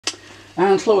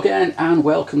And hello again, and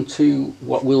welcome to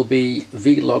what will be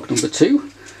vlog number 2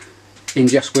 in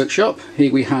Jeff's workshop.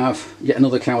 Here we have yet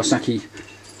another Kawasaki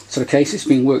set of cases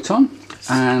being worked on,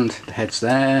 and the head's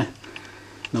there,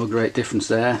 no great difference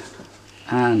there,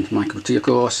 and my cup of tea of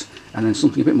course, and then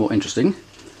something a bit more interesting,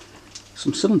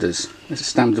 some cylinders. There's a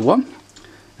standard one,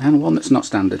 and one that's not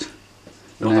standard.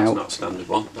 No, that's not standard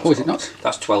one. That's is it not?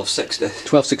 That's 1260.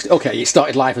 1260, okay, it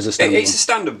started life as a standard It's a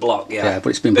standard block, yeah. Yeah,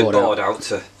 but it's been bored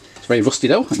out. It's very rusty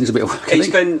though, and there's a bit of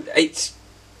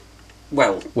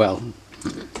work. Well,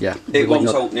 yeah. It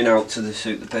wants opening out to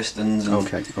suit the pistons. And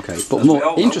okay. But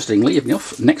more interestingly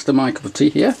enough, next to my cup of tea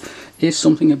here is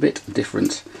something a bit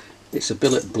different. It's a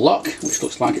billet block, which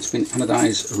looks like it's been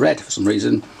anodised red for some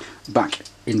reason back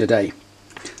in the day.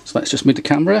 So let's just move the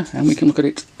camera and we can look at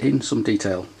it in some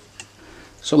detail.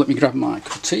 So let me grab my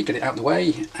cup of tea, get it out of the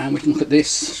way, and we can look at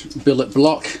this billet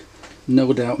block,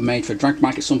 no doubt made for a drag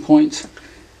bike at some point.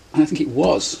 And I think it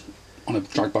was on a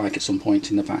drag bike at some point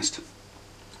in the past.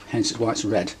 Hence why it's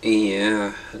red.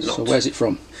 Yeah. So where's it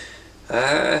from?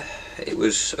 It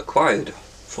was acquired,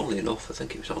 funnily enough, I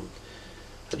think it was on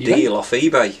a deal off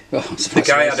eBay. Oh, the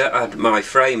guy had my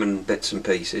frame and bits and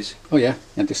pieces. Oh yeah,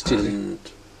 yeah, this too. And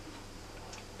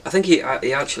I think he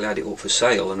actually had it up for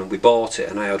sale, and we bought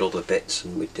it, and I had other bits,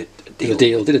 and we did a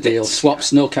deal. Did a deal.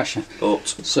 Swaps, no cash. But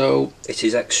so it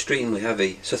is extremely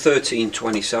heavy. It's a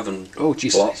 1327 oh,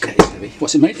 geez, block. It's heavy.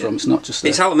 What's it made from? It's not just.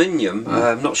 It's aluminium.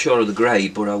 I'm not sure of the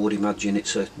grade, but I would imagine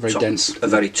it's a very dense, a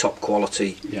very top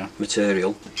quality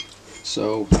material.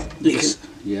 So you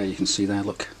can see there.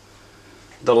 Look,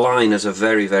 the liners are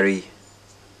very, very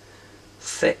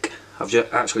thick. I've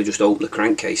actually just opened the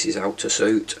crankcases out to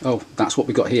suit. Oh, that's what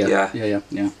we got here.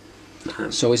 Yeah.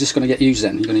 So is this going to get used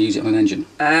then? You're going to use it on an engine?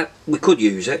 We could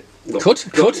use it.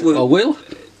 Or will?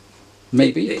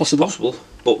 Maybe, possible.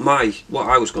 But what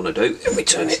I was going to do, if we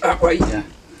turn it that way,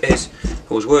 is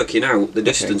I was working out the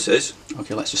distances.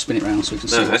 Okay, let's just spin it around so we can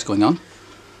see what's going on.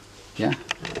 Yeah,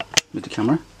 with the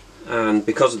camera. And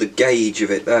because of the gauge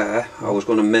of it there, I was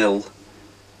going to mill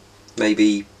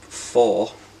maybe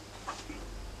 4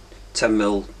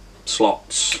 10mm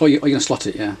slots. Oh, you're going to slot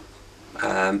it, yeah.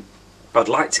 I'd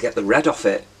like to get the red off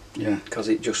it. Yeah. Because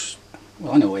it just...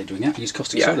 Well, I know a way of doing it. Use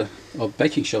caustic soda or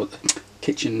baking soda,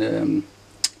 kitchen,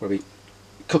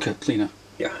 cooker cleaner.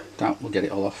 Yeah. That will get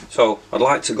it all off. So I'd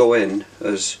like to go in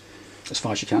as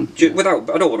far as you can. Without,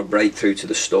 I don't want to break through to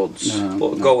the studs,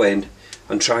 but go in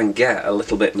and try and get a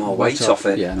little bit more weight off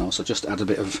it. Yeah, no. So just add a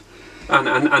bit of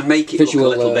and make it visual,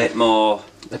 look a little bit more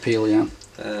appeal. Yeah.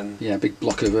 Yeah, a big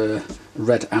block of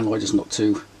red alloy doesn't look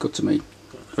too good to me.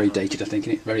 Very dated, I think,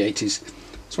 isn't it? Very 80s.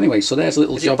 So anyway, so there's a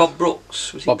little job. Bob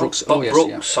Brooks? Bob Brooks. Bob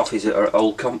Brooks off his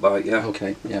old comp bike, yeah.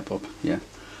 Okay, yeah, Bob, yeah.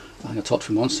 I think I talked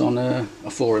to him once on a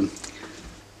forum.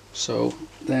 So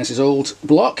there's his old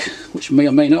block, which may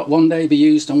or may not one day be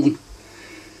used on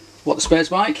the spares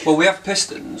bike. Well, we have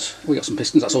pistons. We got some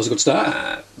pistons. That's always a good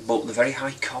start. But they're very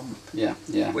high comp. Yeah.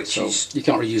 Which is you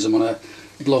can't reuse them on a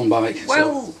blown bike.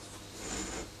 Well,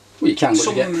 you can, but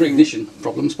you get pre-ignition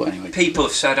problems. But anyway, people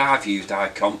have said I've used high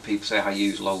comp. People say I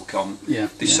use low comp. Yeah.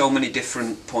 There's so many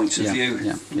different points of view.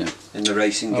 In the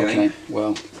racing game. Okay.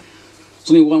 Well, there's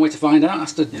only one way to find out.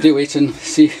 Has to do it and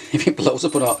see if it blows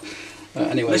up or not.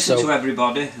 Anyway, listen to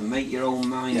everybody and make your own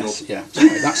mind up. Yeah. So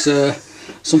anyway, that's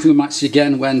something we might see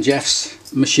again when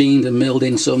Jeff's machined and milled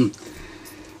in some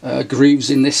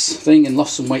grooves in this thing and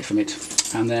lost some weight from it.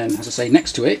 And then, as I say,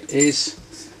 next to it is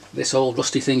this old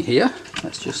rusty thing here.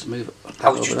 Let's just move that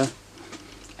over there.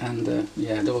 And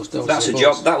yeah, those. That's a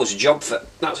job. That's a job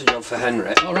for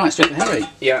Henry. All right, straight for Henry.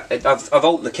 Yeah, I've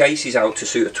opened the cases out to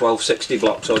suit a 1260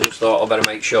 block, so I just thought I better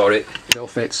make sure it all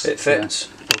fits. It fits.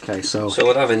 Yeah. Okay, so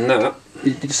we're having that.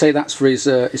 Did you say that's for his?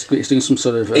 He's doing some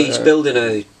sort of. He's building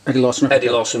a Eddie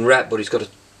Lawson rep, but he's got a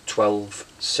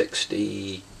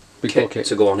 1260 kit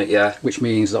to go on it. Yeah. Which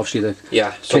means obviously the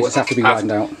so cases have to be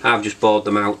widened out. I've just bored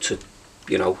them out to,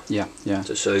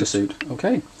 to suit.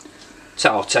 Okay.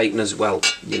 So taking as well,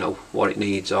 what it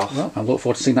needs off. Well, I look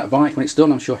forward to seeing that bike when it's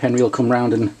done. I'm sure Henry will come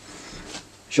round and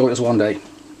show it us one day.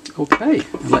 Okay,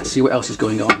 and let's see what else is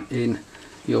going on in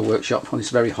your workshop on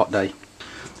this very hot day.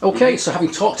 Okay, so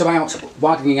having talked about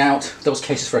widening out those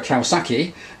cases for a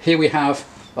Kawasaki, here we have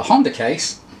a Honda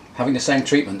case having the same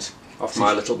treatment. Off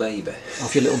my little baby.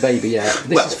 Off your little baby, yeah.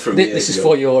 This is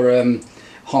for your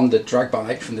Honda drag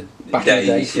bike from the back in the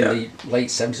day, from the late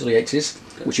 70s, early 80s,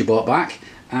 which you bought back.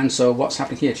 And so what's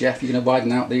happening here, Jeff? You're going to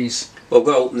widen out these... Well, we're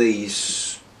going to open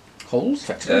these... holes,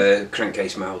 effectively?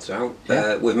 Crankcase mouths out.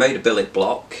 Yeah. We've made a billet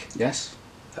block. Yes.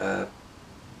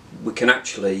 We can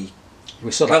actually...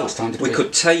 We saw that last time, didn't we? We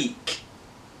could take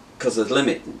because the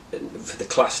limit for the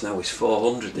class now is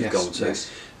 400 they've gone to.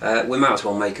 Yes. We might as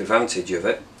well make advantage of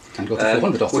it. And go to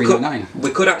 400 or 399.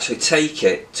 We could actually take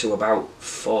it to about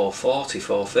 440,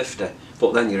 450,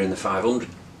 but then you're in the 500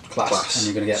 class. And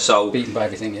you're going to get beaten by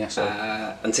everything, yeah. So.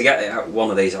 And to get it out, one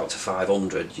of these out to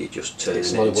 500, you just turn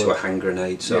it into a hand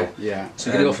grenade. So yeah. So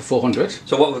you're going to go for 400.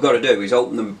 So what we've got to do is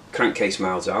open the crankcase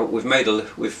mouths out. We've made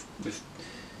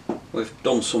we've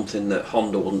done something that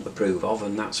Honda wouldn't approve of,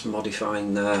 and that's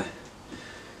modifying their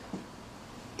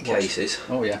cases.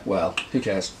 Oh yeah. Well, who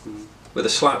cares? With a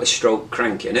slightly stroked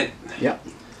crank in it. Yeah.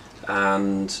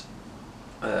 And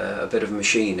a bit of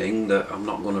machining that I'm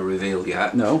not going to reveal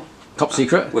yet. No. Top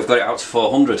secret. We've got it out to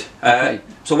 400. Okay.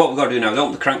 So what we've got to do now is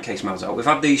open the crankcase mouths out. We've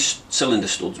had these cylinder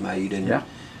studs made in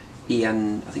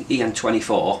EN, I think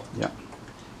EN24.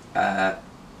 Yeah.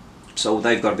 So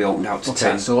they've got to be opened out to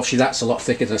 10. So obviously that's a lot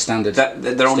thicker than standard.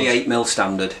 They're only 8mm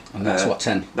standard. And that's what,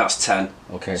 10? That's 10.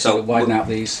 Okay. So we'll widen out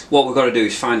these. What we've got to do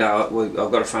is find out.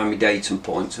 I've got to find my datum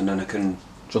points, and then I can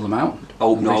drill them out.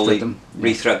 Open all the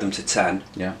rethread them to 10.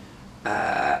 Yeah.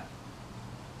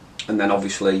 And then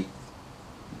obviously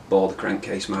bore the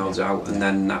crankcase mouths out, and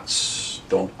then that's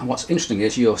done. And what's interesting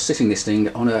is you're sitting this thing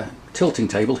on a tilting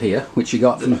table here, which you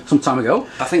got from some time ago.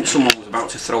 I think someone was about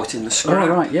to throw it in the scrap.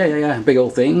 Oh right, yeah, big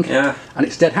old thing. Yeah. And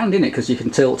it's dead hand in it because you can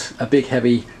tilt a big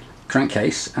heavy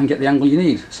crankcase and get the angle you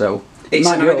need. So it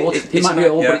might be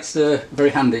old, but it's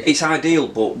very handy. It's ideal,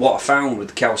 but what I found with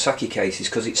the Kawasaki case is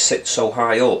because it sits so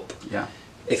high up. Yeah.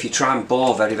 If you try and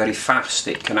bore very, very fast,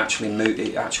 it can actually move.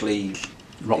 It actually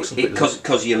rocks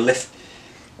because you lift.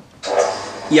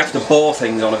 You have to bore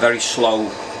things on a very slow,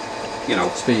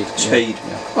 speed.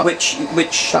 Yeah. Well,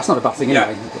 which that's not a bad thing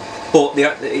anyway. But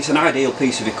it's an ideal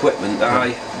piece of equipment that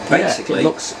I basically it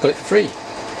looks got it for free.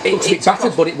 It's a bit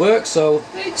battered, but it works. So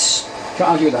it's can't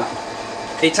argue with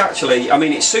that. It's actually, I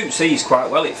mean, it suits these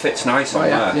quite well. It fits nice on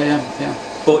there.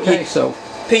 Yeah. But so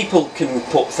people can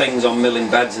put things on milling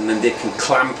beds, and then they can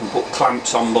clamp and put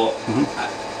clamps on, but.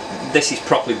 This is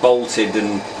properly bolted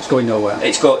and it's going nowhere.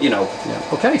 It's got, Yeah.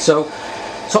 Okay, so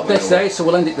top day today, so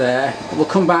we'll end it there. We'll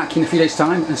come back in a few days'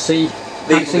 time and see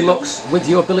how it looks with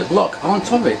your billet block on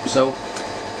top of it. So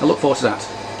I look forward to that.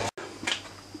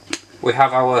 We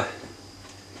have our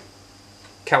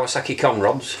Kawasaki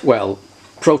conrods. Well,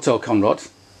 proto conrod,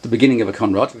 the beginning of a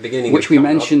conrod, which we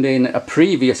mentioned in a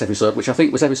previous episode, which I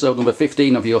think was episode number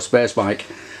 15 of your spares bike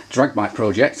drag bike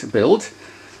project build.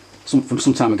 From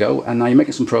some time ago, and now you're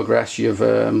making some progress. You've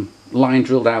line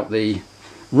drilled out the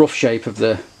rough shape of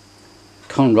the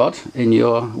conrod in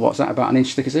your, what's that, about an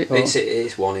inch thick, is it?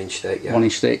 It's 1 inch thick, yeah. 1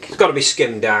 inch thick. It's got to be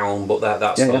skimmed down, but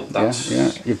that's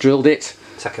You've drilled it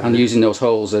and using those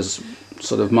holes as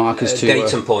sort of markers to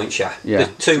datum points, the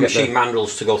two machine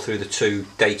mandrels to go through the two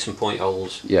datum point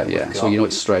holes. So you know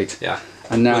it's straight. Yeah.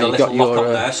 And now you've got your lock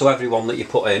on there, so every one that you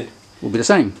put in will be the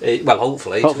same. Well,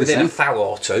 hopefully it's within a thou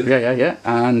or two. Yeah.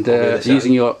 And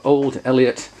using your old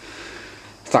Elliott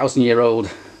 1000-year-old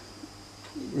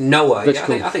Noah.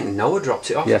 I think Noah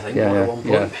dropped it off. At one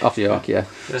point. Off the arc.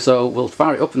 So we'll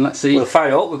fire it up and let's see. We'll fire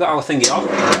it up. We've got our thingy on.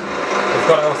 We've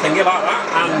got our thingy like that,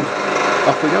 and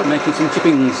off we go, making some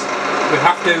chippings. We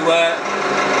have to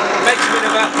make a bit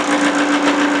of a.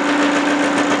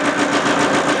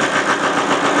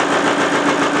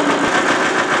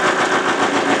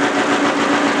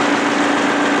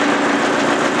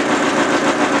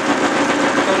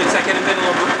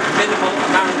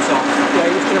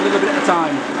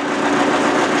 Time.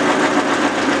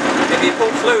 If you put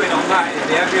fluid on that, it'll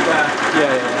be everywhere.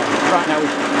 Yeah. Right now we're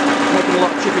making a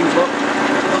lot of chippings, but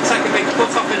we'll take a big cut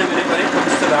off in a minute when it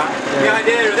comes to that. The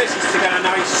idea of this is to get a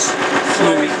nice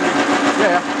flowing.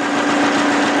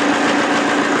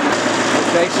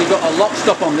 Okay, so you've got a lock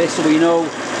stop on this, so we know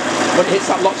when it hits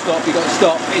that lock stop, you've got to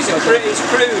stop. It's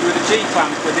crude with a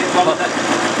G-clamp with it.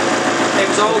 It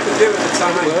was all we could do at the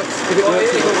time. If it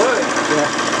works.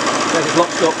 Yeah. There's a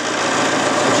lock stop,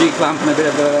 a G-clamp and a bit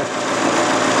of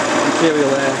material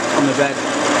there on the bed.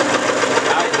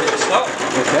 Stop.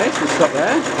 Okay, so we'll stop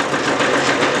there.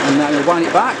 And now you'll wind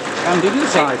it back and do the other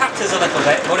side. It patters a little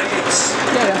bit, but it's...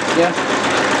 Yeah.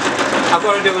 I've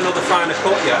got to do another finer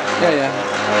cut yet.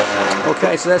 Yeah.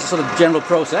 Okay, so there's a sort of general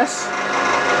process.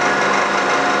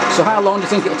 So how long do you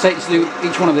think it'll take to do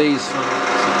each one of these?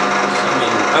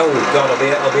 Oh God, I'll be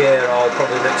here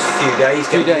probably the next few days.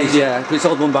 Few days, yeah. It's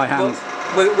all done by hand.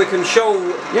 Well, we can show.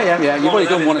 Yeah. You've already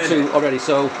done one or two already,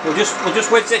 so we'll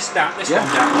just whiz this down. This one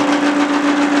down.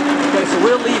 Okay, so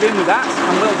we'll leave in with that,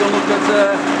 and we'll go look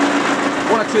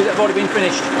at one or two that have already been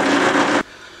finished.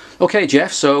 Okay,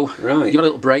 Jeff. So you got a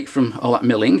little break from all that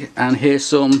milling, and here's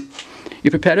some you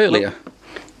prepared earlier.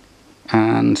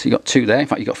 and you got 2 there. In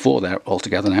fact, you got 4 there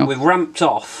altogether now. We've ramped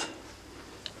off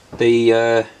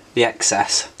the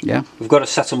excess. Yeah. We've got to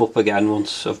set them up again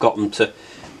once I've got them to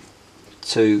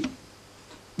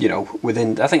you know,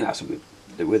 within, I think that's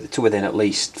to within at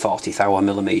least 40 thou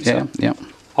millimetre. Yeah, yeah.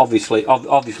 Obviously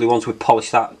once we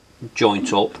polish that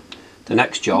joint up, the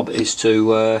next job is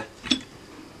to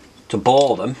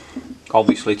bore them,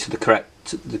 obviously to the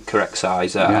correct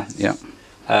size there. Yeah,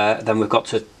 yeah. Then we've got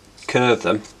to curve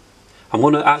them. I'm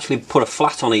going to actually put a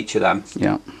flat on each of them.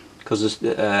 Yeah. Because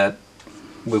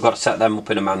we've got to set them up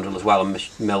in a mandrel as well and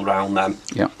mill round them.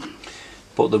 Yeah.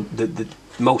 But the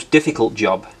most difficult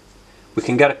job, we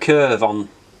can get a curve on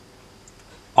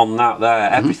that there.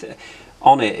 Everything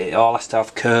on it all has to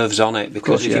have curves on it,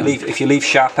 because if you leave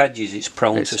sharp edges, it's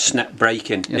prone to snap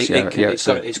breaking. Yes,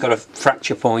 it's got a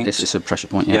fracture point. This is a pressure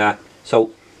point. Yeah. Yeah.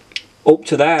 So up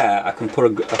to there, I can put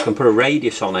a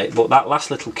radius on it, but that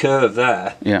last little curve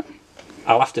there, yeah,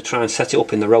 I'll have to try and set it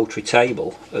up in the rotary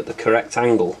table at the correct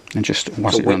angle and just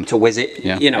to whiz it.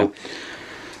 Yeah, you know.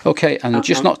 Yeah. Okay, and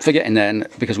just not forgetting then,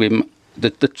 because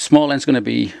the small end's going to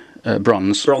be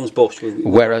bronze bush,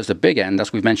 whereas the big end,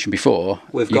 as we've mentioned before,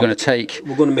 we're going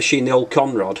to machine the old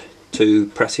conrod to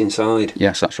press inside.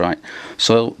 Yes, that's right.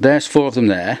 So there's 4 of them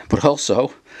there, but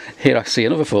also here I see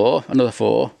another 4, another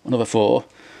 4, another 4,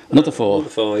 another 4. Another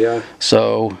 4, yeah.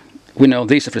 So we know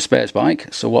these are for the spares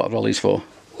bike. So what are all these for?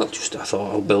 Well, just I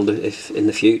thought I'll build it, if in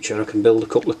the future I can build a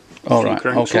couple of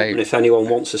cranks okay. up, and if anyone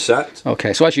wants a set.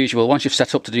 Okay, so as usual, once you've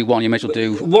set up to do one, you may as well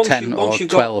do 10 or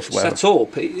 12. Got set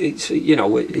up, it's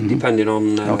depending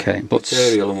on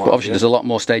material and what. But obviously there's a lot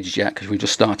more stages yet, because we're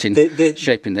just starting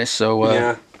shaping this. So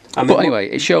yeah. But anyway,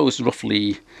 it shows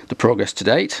roughly the progress to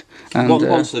date. And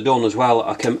once they're done as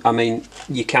well,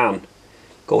 you can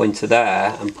go into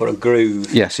there and put a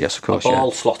groove. Yes, of course. A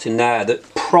ball slot in there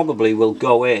that probably will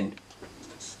go in.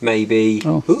 Maybe.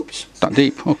 Oops. That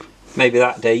deep. Oh. Maybe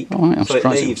that deep. All right, I'm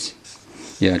surprised. It leaves.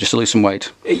 Yeah, just to lose some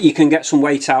weight. You can get some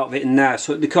weight out of it in there.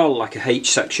 So they call it like a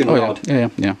H section rod. Yeah.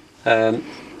 I mean,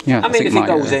 if it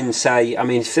goes in, say,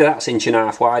 if that's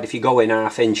 1.5 wide, if you go in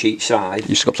 1/2 inch each side,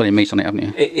 you've got plenty of meat on it, haven't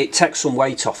you? It takes some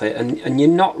weight off it, and you're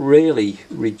not really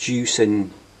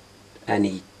reducing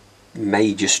any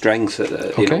major strength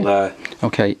there.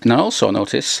 Okay, and I also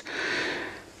notice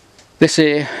this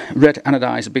here red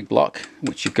anodised big block,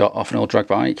 which you've got off an old drag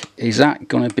bike. Is that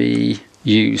going to be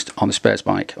used on the spares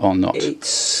bike or not?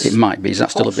 It might be. Is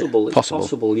that still a bit possible? It's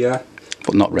possible, yeah.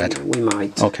 But not red. We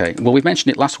might. Okay. Well, we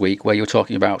mentioned it last week where you were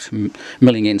talking about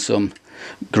milling in some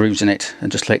grooves in it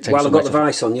and just take some I've got the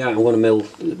vice on. Yeah, I'm going to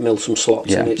mill some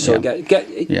slots in it. So get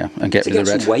rid of the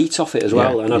red. Some weight off it as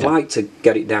well. And I'd like to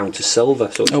get it down to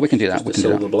silver. So we can do that. We can do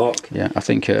silver block. Yeah, I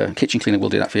think Kitchen Cleaner will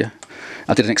do that for you.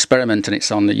 I did an experiment and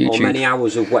it's on the YouTube. Or many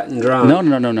hours of wet and dry. No.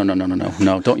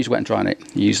 Don't use wet and dry in it.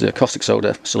 Use the caustic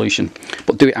soda solution,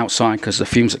 but do it outside, because the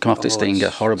fumes that come off this thing are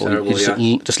horrible. Terrible,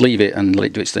 you just leave it and let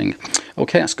it do its thing.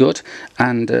 Okay, that's good.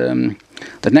 And the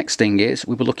next thing is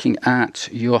we were looking at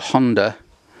your Honda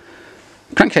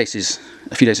crankcases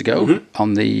a few days ago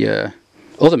on the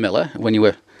other miller when you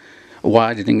were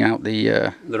widening out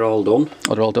the. They're all done.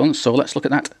 Oh, they're all done. So let's look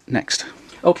at that next.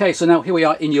 Okay, so now here we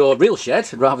are in your real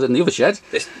shed rather than the other shed.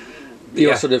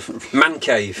 Your sort of man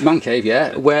cave. Man cave,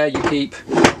 yeah, where you keep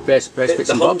various bits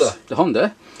and bobs. The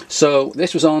Honda. So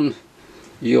this was on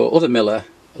your other miller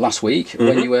last week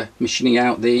when you were machining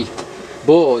out the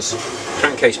bores.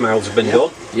 Crankcase mouths have been done.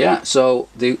 Yeah. So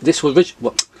this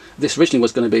originally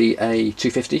was going to be a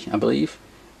 250, I believe,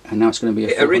 and now it's going to be a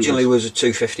 400. It originally was a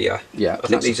 250. Yeah. I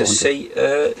think these are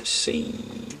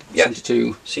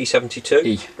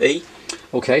C72 E.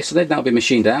 Okay, so they've now been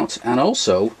machined out, and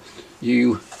also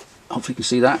you hopefully can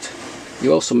see that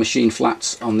you also machined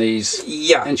flats on these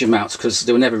engine mounts, because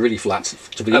they were never really flat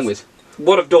to begin with.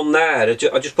 What I've done there, I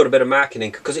just put a bit of marking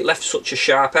in because it left such a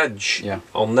sharp edge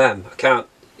on them.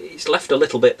 It's left a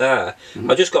little bit there.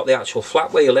 I just got the actual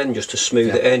flat wheel in just to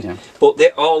smooth it in. But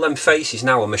all them faces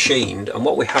now are machined, and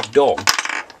what we have done,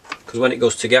 because when it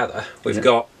goes together, we've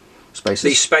got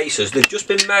these spacers. They've just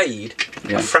been made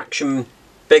a fraction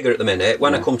bigger at the minute.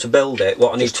 When I come to build it,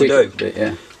 what I need to do,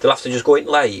 they'll have to just go in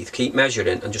lathe, keep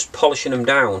measuring and just polishing them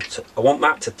down. I want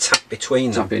that to tap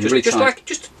between them,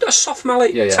 just a soft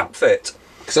mallet tap fit.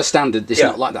 Because they're standard, it's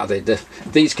not like that.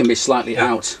 These can be slightly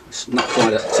out, it's not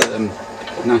quite at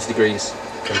 90 degrees.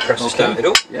 Can press to start it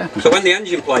up. Yeah. So when the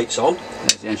engine plate's on,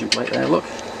 there's the engine plate there. Look.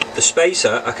 The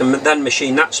spacer, I can then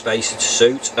machine that spacer to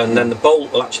suit, and then the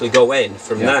bolt will actually go in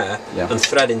from there and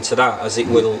thread into that as it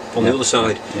will on the other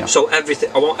side. So everything,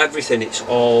 I want everything. It's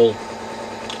all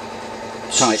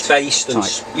spaced and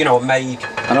made.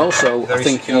 And also, I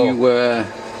think you were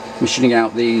machining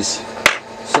out these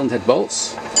cylinder head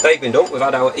bolts. They've been done. We've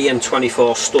had our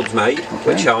EM24 studs made,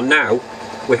 which are now,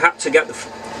 we had to get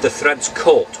the threads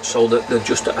cut so that they're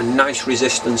just a nice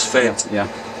resistance fit. Yeah.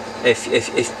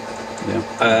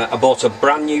 I bought a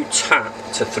brand new tap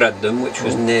to thread them, which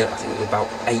was near, I think it was about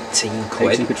 18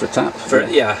 quid. 18 quid for a tap.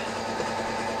 Yeah.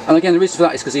 And again, the reason for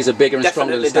that is because these are bigger and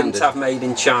stronger than standard. Definitely didn't have made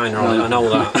in China on it, I know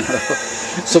that.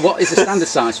 So what is the standard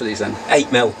size for these then?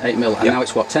 8mm. 8mm, and now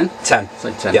it's what, 10? 10.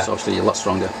 So 10, yeah. so obviously a lot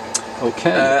stronger.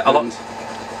 Okay.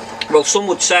 Well, some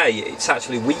would say it's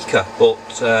actually weaker, but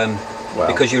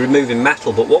because you're removing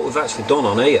metal, but what we've actually done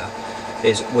on here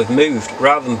is we've moved,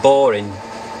 rather than boring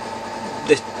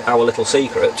our little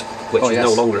secret, which is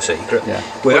no longer a secret,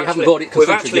 we've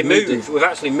actually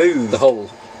moved the hole.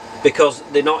 Because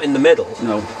they're not in the middle.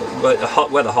 No.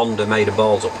 Whether Honda made a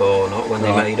balls up or not when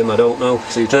they made them, I don't know.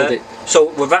 So you drilled it. So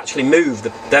we've actually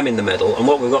moved them in the middle, and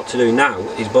what we've got to do now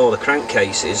is bore the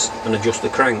crankcases and adjust the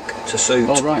crank to suit.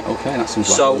 Oh right, okay, that seems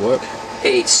like a lot of work.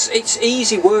 It's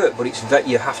easy work, but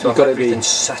you have to have everything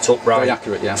set up right. Very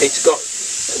accurate, yeah. It's got.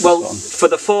 Well, for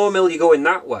the 4mm you're going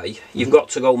that way, you've got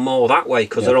to go more that way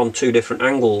because they're on two different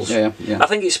angles. Yeah. I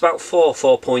think it's about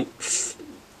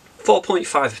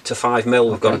 4.5 to 5mm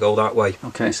we've got to go that way.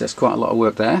 Okay, so there's quite a lot of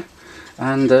work there.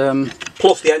 And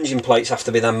plus the engine plates have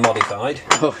to be then modified.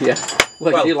 Oh yeah.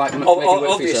 Well you like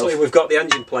obviously we've got the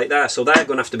engine plate there, so they're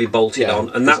going to have to be bolted on,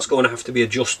 and that's going to have to be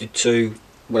adjusted to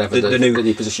whatever the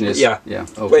new position is. Yeah.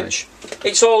 Okay. Which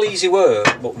it's all easy work,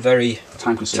 but very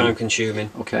time consuming.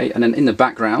 Okay, and then in the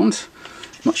background,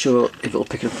 I'm not sure if it'll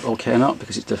pick it up okay or not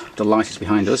because it's the light is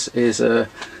behind us, is a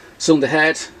cylinder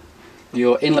head,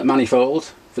 your inlet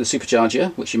manifold for the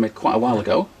supercharger, which you made quite a while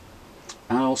ago,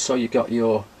 and also you've got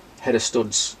your header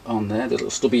studs on there, the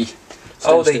little stubby.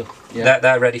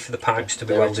 They're ready for the pipes to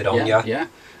be welded on. Yeah.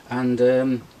 And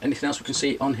anything else we can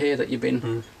see on here that you've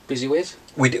been busy with?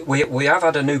 We have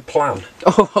had a new plan.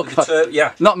 Oh God.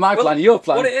 Yeah. Not my plan, your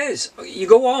plan. What it is, you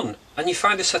go on and you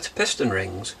find a set of piston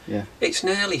rings. Yeah. It's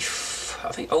nearly,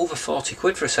 I think, over 40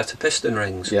 quid for a set of piston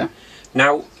rings. Yeah.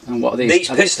 Now, and what are these? These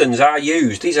pistons are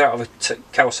used. These are out of a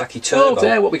Kawasaki Turbo. Oh,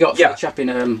 there, what we got for the chap in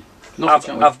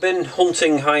I've been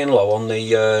hunting high and low on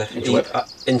the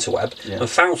interweb and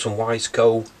found some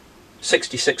Wiseco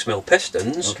 66mm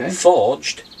pistons,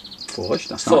 forged. Forged,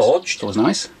 that's forged. That was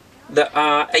nice. That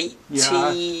are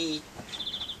 80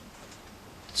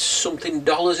 something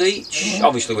dollars each,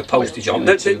 obviously with postage on.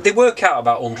 They work out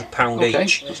about £100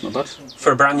 each. That's not bad.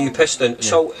 For a brand new piston. Yeah.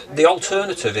 So the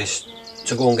alternative is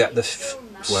to go and get the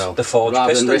forged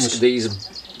rather pistons. Than risk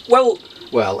these. Well,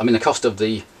 I mean the cost of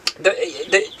the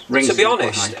rings. To be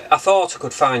honest, I thought I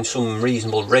could find some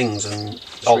reasonable rings and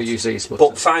reuse these,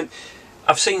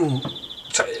 I've seen.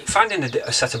 Finding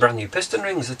a set of brand new piston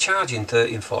rings, they're charging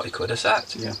 30 and 40 quid a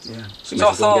set. Yeah. So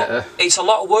I thought it's a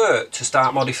lot of work to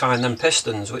start modifying them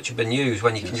pistons which have been used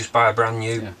when you can just buy a brand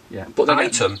new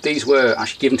item. These were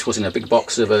actually given to us in a big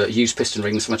box of used piston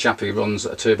rings from a chap who runs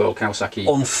a turbo Kawasaki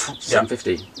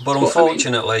 750. But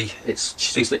unfortunately, it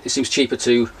seems cheaper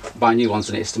to buy new ones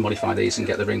than it is to modify these and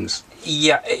get the rings.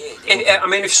 Yeah, I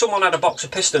mean, if someone had a box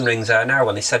of piston rings there now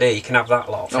and they said, "Hey, you can have that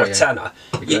lot for a tenner,"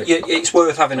 it's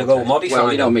worth having a go modifying.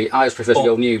 Well, you know me, I always prefer to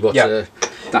go new, but that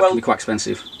can be quite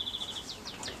expensive.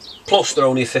 Plus, they're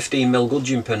only a 15mm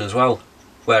gudgeon pin as well,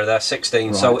 where they're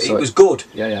 16, so it was good.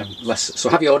 Yeah. So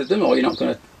have you ordered them, or you're not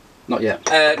going to? Not yet.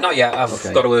 Not yet.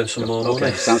 I've got to earn some more money.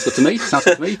 Okay, sounds good to me.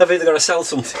 I've either got to sell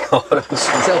something or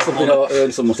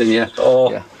earn something. Yeah.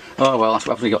 Oh well, that's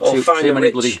what we've got. Too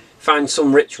many bloody. Find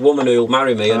some rich woman who'll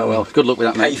marry me. Oh well, good luck with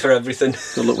that, mate. Pay for everything.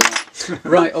 Good luck with that.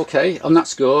 Right, okay. On that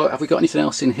score, have we got anything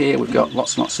else in here? We've got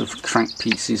lots and lots of crank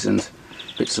pieces and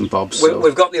bits and bobs.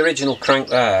 We've got the original crank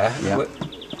there. Yeah.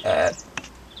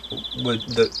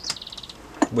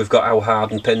 We've got our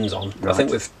hardened pins on. Right. I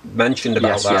think we've mentioned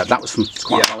about that. Yeah, that was from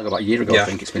quite a while ago, about a year ago. I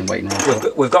think it's been waiting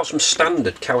around. We've got some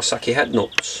standard Kawasaki head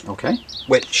nuts. Okay.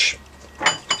 Which,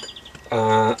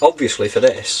 obviously, for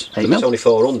this, it's only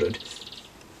 400.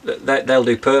 They'll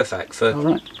do perfect for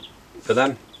them.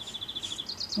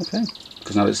 Okay,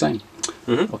 because now they're the same.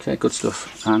 Okay, good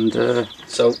stuff. And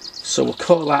so we'll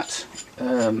call that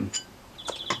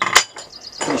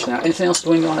finish now. Anything else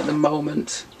going on at the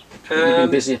moment? You've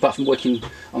been busy apart from working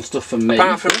on stuff for me.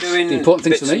 Apart from doing the important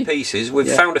things bits for me. And pieces,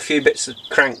 we've found a few bits of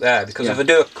crank there because if I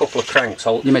do a couple of cranks,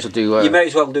 you may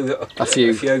as well do a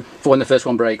few for when the first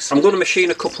one breaks. I'm going to machine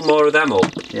a couple more of them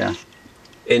up. Yeah.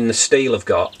 In the steel I've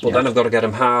got, but then I've got to get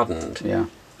them hardened. Yeah.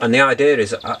 And the idea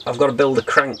is I've got to build a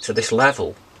crank to this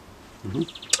level,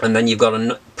 and then you've got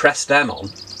to press them on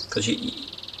because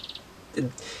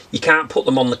you can't put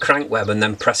them on the crank web and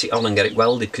then press it on and get it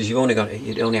welded, because you'd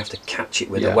only have to catch it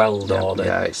with a weld or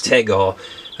the TIG,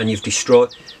 and you've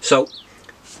destroyed. So,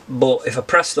 but if I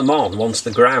press them on once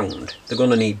they're ground, they're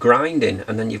going to need grinding,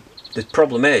 and then the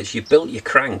problem is you built your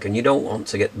crank and you don't want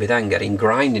to be then getting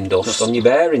grinding dust on your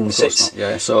bearings.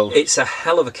 It's a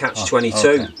hell of a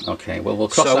catch-22. Okay, well, we'll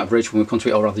cross that bridge when we come to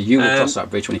it, or rather you will cross that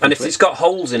bridge when you come to it. And if it's got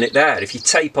holes in it there, if you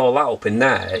tape all that up in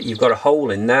there, you've got a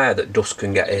hole in there that dust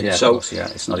can get in. Yeah, so of course,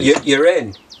 it's not easy. You're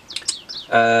in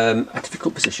a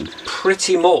difficult position.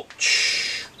 Pretty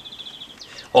much.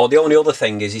 Or the only other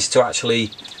thing is to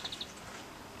actually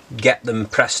get them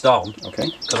pressed on. Okay.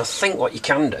 Because I think what you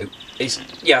can do is,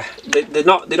 they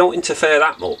don't interfere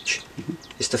that much.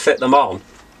 Is to fit them on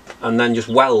and then just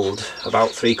weld about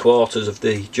 3/4 of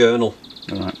the journal.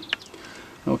 All right.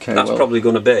 Okay. That's probably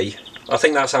going to be. I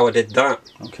think that's how I did that.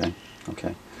 Okay.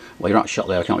 Okay. Well, you're out of shot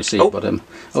there. I can't really see it, but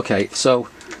okay. So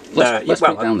let's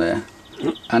put it down there.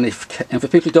 And for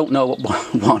people who don't know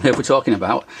what on earth we're talking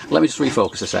about, let me just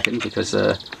refocus a second, because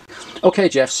okay,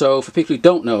 Jeff, so for people who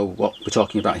don't know what we're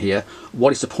talking about here,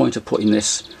 what is the point of putting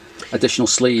this additional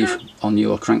sleeve on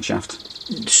your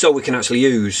crankshaft? So we can actually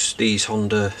use these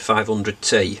Honda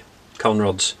 500T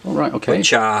conrods,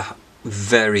 which are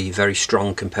very, very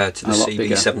strong compared to the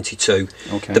CB72.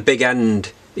 Okay. The big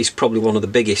end is probably one of the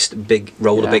biggest big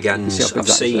ends I've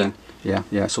seen.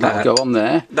 Yeah, so that'll go on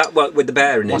there. That with the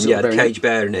bearing in, the cage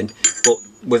bearing in. But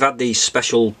we've had these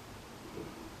special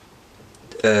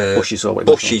bushes,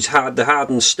 the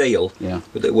hardened steel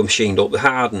that were machined up,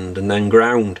 hardened and then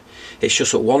ground. It's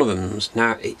just that one of them's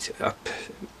now,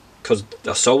 because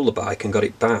I sold the bike and got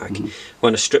it back,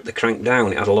 when I stripped the crank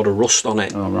down, it had a lot of rust on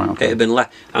it. Oh, right, okay. It had been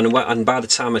left, and by the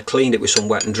time I cleaned it with some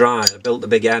wet and dry, I built the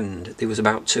big end, there was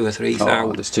about 2,000 or 3,000.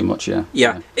 Oh, that's too much, yeah.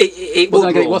 It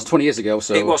was 20 years ago,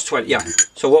 so... It was 20,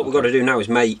 So what we've got to do now is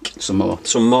make... Some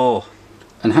more.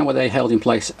 And how are they held in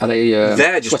place? Are they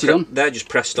they're just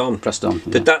pressed on. Pressed on.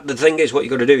 The thing is, what you've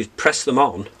got to do is press them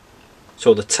on,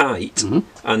 so they're tight,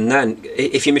 and then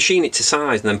if you machine it to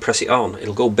size and then press it on,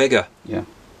 it'll go bigger. Yeah.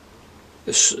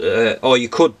 Or you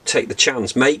could take the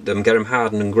chance, make them, get them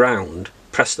hardened and ground,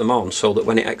 press them on, so that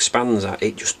when it expands,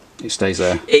 it stays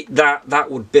there. That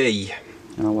would be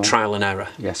trial and error.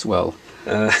 Yes, well,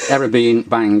 error being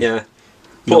bang. Yeah.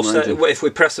 Plus, if we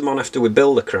press them on after we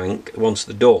build the crank, once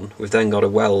they're done, we've then got to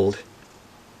weld.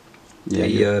 Yeah,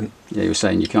 you were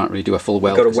saying you can't really do a full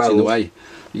weld because it's in the way.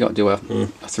 You got to do a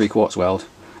 3/4 weld.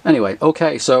 Anyway,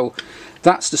 okay, so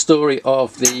that's the story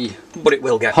of the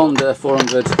Honda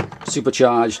 400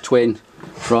 supercharged twin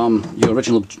from your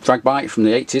original drag bike from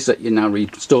the 80s that you're now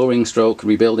restoring,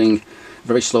 rebuilding.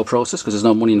 Very slow process because there's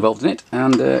no money involved in it,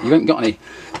 and you ain't got any.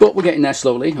 But we're getting there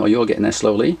slowly, or you're getting there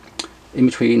slowly. In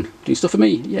between doing stuff for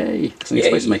me, yay! Because I need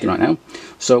space making right now.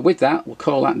 So with that, we'll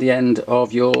call that the end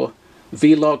of your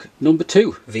vlog number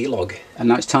 2. Vlog. And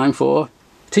now it's time for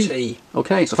tea.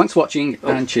 Okay, so thanks for watching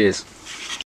and cheers.